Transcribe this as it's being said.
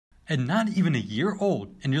At not even a year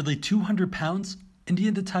old and nearly 200 pounds, India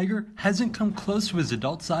the tiger hasn't come close to his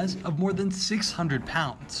adult size of more than 600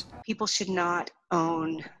 pounds. People should not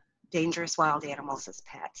own dangerous wild animals as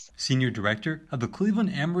pets. Senior Director of the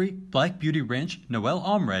Cleveland Amory Black Beauty Ranch, Noelle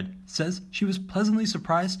Almred, says she was pleasantly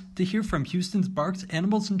surprised to hear from Houston's Barks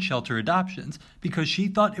Animals and Shelter Adoptions because she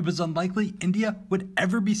thought it was unlikely India would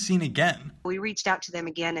ever be seen again. We reached out to them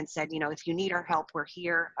again and said, if you need our help, we're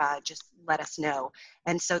here, just let us know.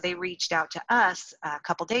 And so they reached out to us a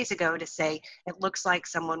couple days ago to say, it looks like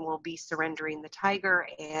someone will be surrendering the tiger,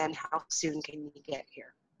 and how soon can you get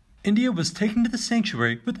here? India was taken to the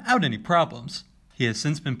sanctuary without any problems. He has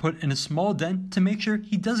since been put in a small den to make sure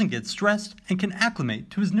he doesn't get stressed and can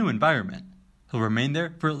acclimate to his new environment. He'll remain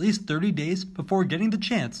there for at least 30 days before getting the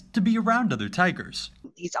chance to be around other tigers.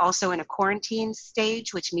 He's also in a quarantine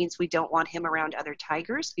stage, which means we don't want him around other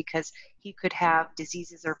tigers because he could have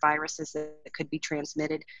diseases or viruses that could be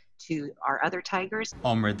transmitted to our other tigers.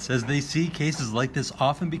 Almred says they see cases like this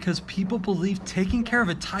often because people believe taking care of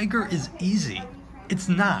a tiger is easy. It's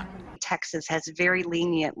not. Texas has very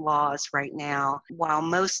lenient laws right now. While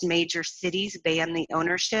most major cities ban the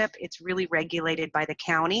ownership, it's really regulated by the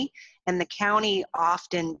county, and the county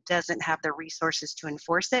often doesn't have the resources to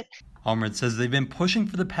enforce it. Almred says they've been pushing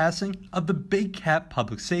for the passing of the Big Cat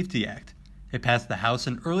Public Safety Act. It passed the House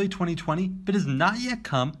in early 2020, but has not yet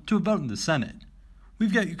come to a vote in the Senate.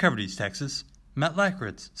 We've got you covered, East Texas. Matt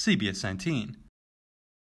Lackritz, CBS 19.